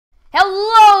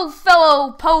Hello,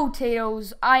 fellow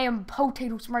potatoes. I am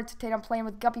Potato Smart Potato. I'm playing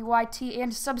with GuppyYT,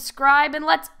 and subscribe and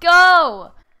let's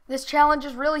go. This challenge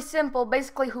is really simple.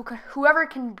 Basically, whoever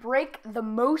can break the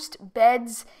most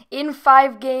beds in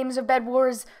 5 games of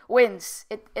Bedwars wins.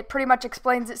 It pretty much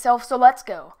explains itself, so let's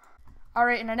go.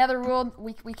 Alright, and another rule,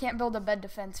 we can't build a bed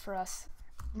defense for us.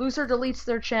 Loser deletes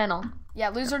their channel. Yeah,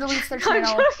 loser deletes their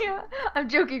channel. I'm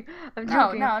joking.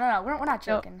 No, we're not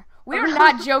joking. No. We're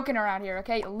not joking around here,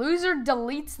 okay? Loser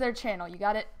deletes their channel. You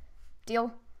got it?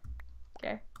 Deal?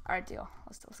 Okay. Alright, deal.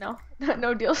 Let's do this. No.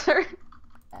 No deal, sir.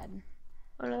 Bad.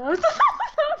 Oh, no.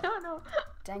 No.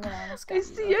 Dang it, I almost got I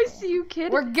see you,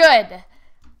 kid. We're good.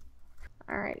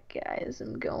 Alright, guys.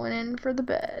 I'm going in for the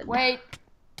bed. Wait.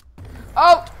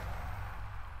 Oh!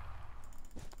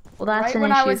 Well, that's right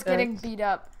when I was getting beat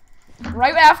up.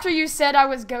 Right after you said I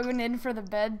was going in for the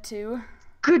bed, too.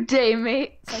 Good day,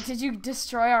 mate. It's like, did you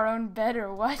destroy our own bed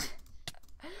or what?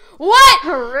 What?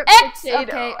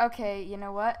 Okay, you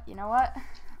know what?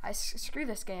 Screw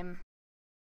this game.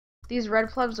 These red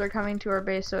plebs are coming to our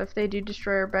base, so if they do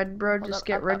destroy our bed, bro, just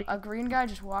get ready. A green guy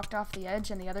just walked off the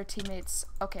edge, and the other teammates...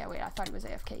 Okay, wait, I thought he was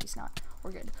AFK. He's not.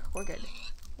 We're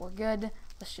good.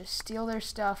 Let's just steal their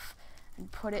stuff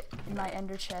and put it in my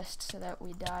ender chest so that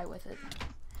we die with it.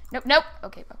 Nope.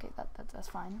 Okay, that's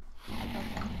fine. Okay.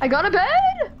 I got a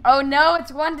bed! Oh no, it's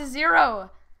 1-0.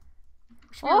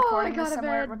 Should be recording this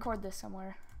somewhere. Bed. Record this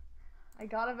somewhere. I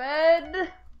got a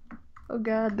bed! Oh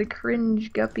god, the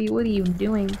cringe, Guppy. What are you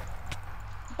doing?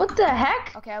 What the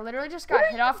heck? Okay, I literally just got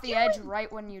hit off the edge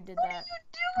right when you did that.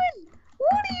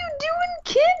 What are you doing,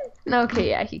 kid? Okay,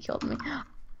 yeah, he killed me.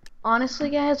 Honestly,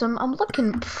 guys, I'm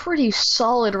looking pretty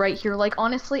solid right here. Like,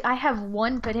 honestly, I have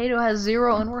 1, Potato has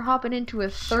 0, and we're hopping into a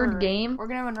third game. We're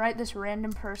gonna invite this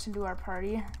random person to our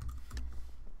party.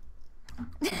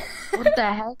 What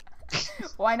the heck?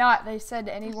 Why not? They said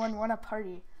anyone want a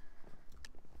party.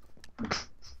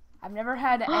 I've never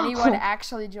had anyone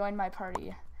actually join my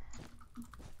party.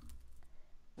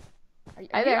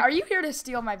 Are you here to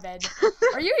steal my bed?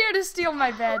 Are you here to steal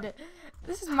my bed?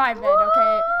 This is my bed,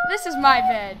 okay? This is my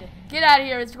bed. Get out of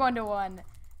here, it's 1-1.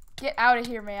 Get out of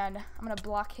here, man. I'm gonna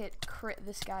block hit crit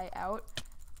this guy out.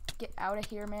 Get out of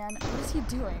here, man. What is he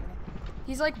doing?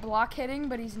 He's like block hitting,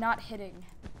 but he's not hitting.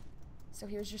 So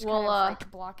he was just kind of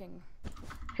like blocking.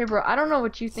 Hey bro, I don't know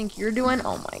what you think you're doing.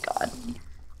 Oh my god.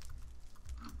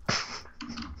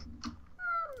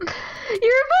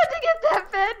 You're about to get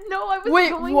that bed? No, I was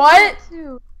going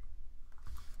to.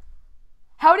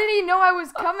 How did he know I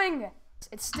was coming?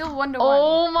 It's still 1-1.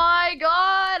 Oh my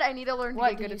god! I need to learn to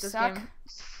get good at this game.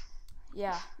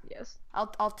 Yeah. Yes.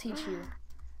 I'll teach you.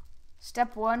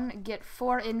 Step 1, get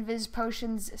 4 invis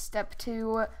potions. Step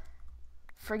 2,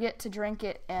 forget to drink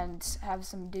it and have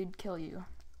some dude kill you.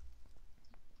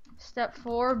 Step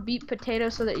 4, beat Potato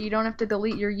so that you don't have to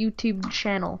delete your YouTube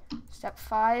channel. Step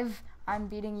 5, I'm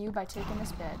beating you by taking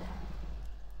this bed.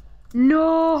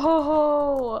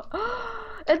 No!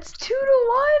 It's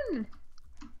 2-1!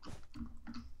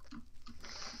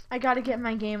 I gotta get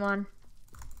my game on.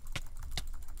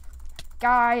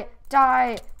 Guy,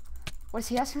 die! Was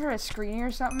he asking for a screening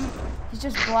or something? He's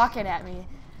just blocking at me.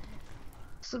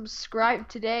 Subscribe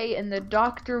today and the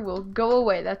doctor will go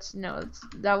away. That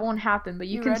won't happen, but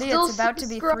you can ready? still It's about to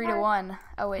be 3-1.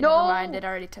 Oh wait, never mind, it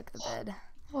already took the bed.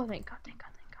 Oh, thank god.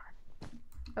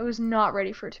 I was not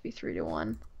ready for it to be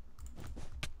 3-1.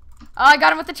 Oh, I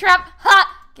got him with the trap!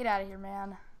 Ha! Get out of here,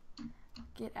 man.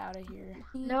 Get out of here.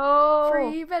 No!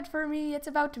 Free bed for me. It's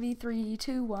about to be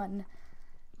 3-1.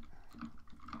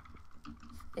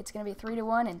 It's gonna be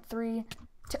 3-1 and 3,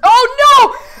 2. Oh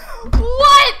no!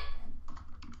 What?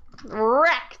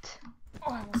 Wrecked.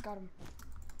 Oh, I almost got him.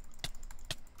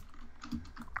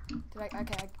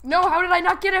 No, how did I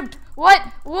not get him? What?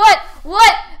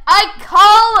 I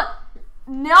call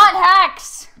not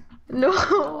hacks. No.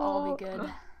 I'll be good.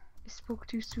 I spoke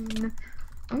too soon.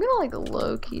 I'm gonna like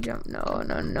low-key jump. No,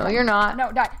 you're not.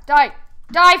 No, die,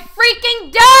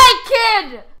 freaking die,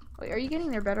 kid! Wait, are you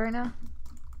getting their bed right now?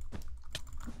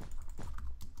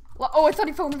 Oh, I thought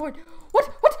he fell in the void. What?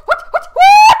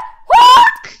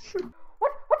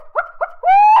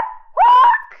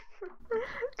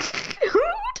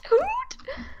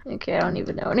 Okay, I don't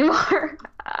even know anymore.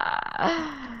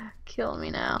 Kill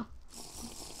me now.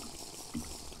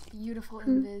 Beautiful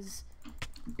invis.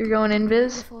 You're going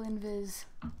invis? Beautiful invis.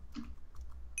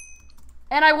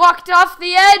 And I walked off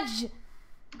the edge!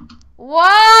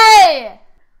 Why?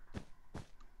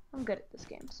 I'm good at this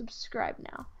game. Subscribe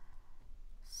now.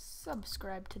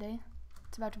 Subscribe today.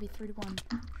 It's about to be 3-1.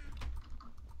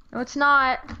 No, it's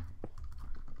not.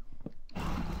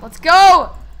 Let's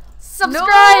go!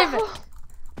 Subscribe! No!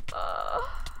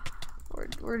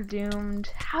 We're doomed.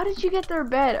 How did you get their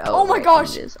bed? Oh my right,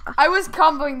 gosh! it is. I was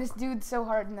comboing this dude so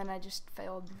hard and then I just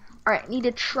failed. Alright, need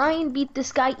to try and beat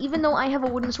this guy even though I have a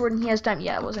wooden sword and he has time.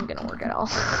 Yeah, it wasn't gonna work at all.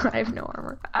 I have no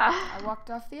armor. I walked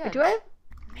off the edge. Wait, do I have?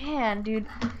 Man, dude.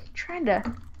 I'm trying to...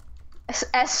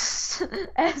 S. What?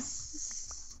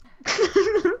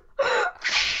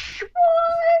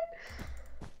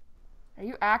 Are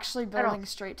you actually building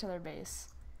straight to their base?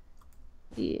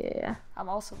 Yeah. I'm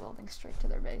also building straight to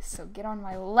their base, so get on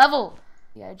my level.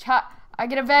 Yeah, I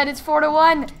get a bed. It's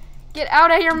 4-1. Get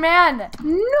out of here, man.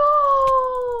 No.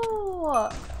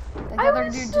 The other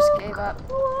dude just gave up.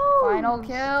 Close. Final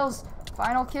kills.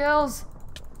 Final kills.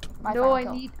 My no, final I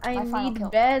kill. need kill.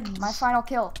 beds. My final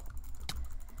kill.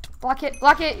 Block it.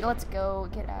 Block it. Let's go.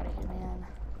 Get out of here, man.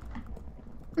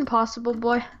 Impossible,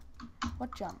 boy.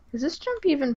 What jump? Is this jump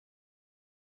even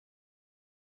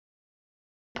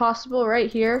possible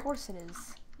right here? Of course it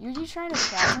is. You trying to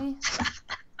trap me?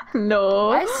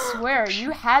 No. I swear,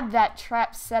 you had that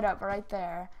trap set up right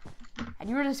there. And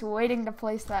you were just waiting to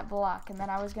place that block, and then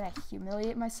I was gonna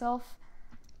humiliate myself.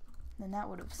 Then that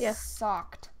would have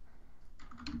sucked.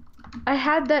 I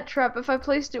had that trap if I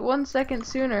placed it 1 second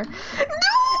sooner.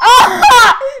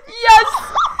 Ah! Yes!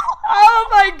 Oh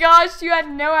my gosh, you had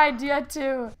no idea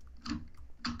too.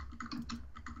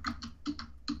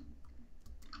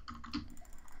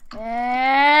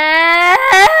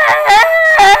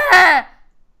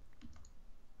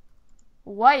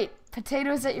 White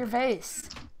potatoes at your base.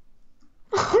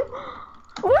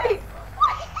 Wait.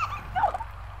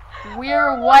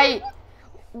 We're white.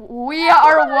 We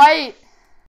are white.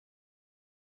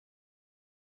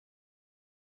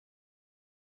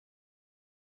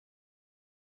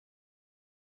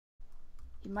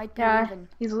 He might be leaving.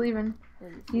 He's leaving.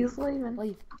 He's leaving.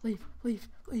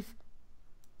 Leave.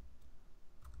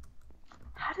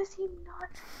 How does he not?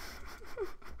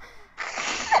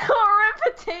 Oh,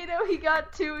 rip potato, he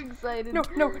got too excited. No.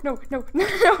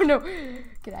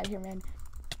 Get out of here, man.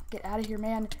 Get out of here,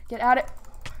 man. Get out of...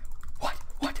 What?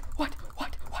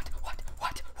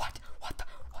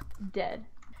 Dead.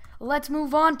 Let's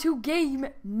move on to game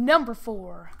number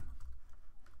 4.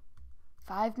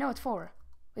 5? No, it's 4.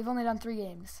 We've only done 3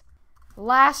 games.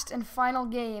 Last and final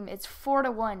game. It's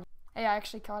 4-1. Hey, I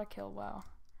actually caught a kill. Wow.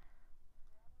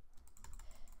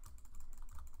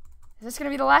 Is this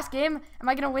gonna be the last game? Am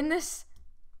I gonna win this?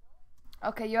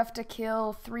 Okay, you have to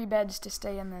kill 3 beds to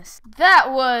stay in this.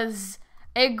 That was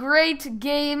a great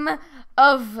game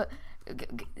of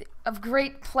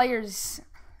great players.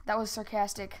 That was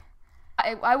sarcastic.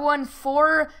 I won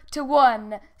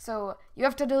 4-1, so you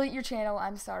have to delete your channel.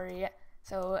 I'm sorry.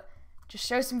 So just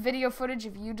show some video footage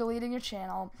of you deleting your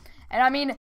channel. And I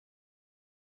mean,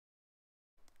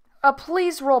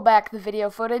 please roll back the video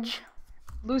footage.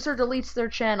 Loser deletes their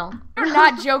channel. We're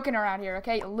not joking around here,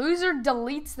 okay? Loser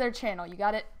deletes their channel. You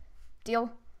got it?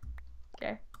 Deal?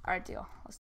 Okay. Alright, deal.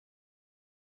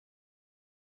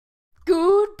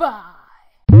 Goodbye.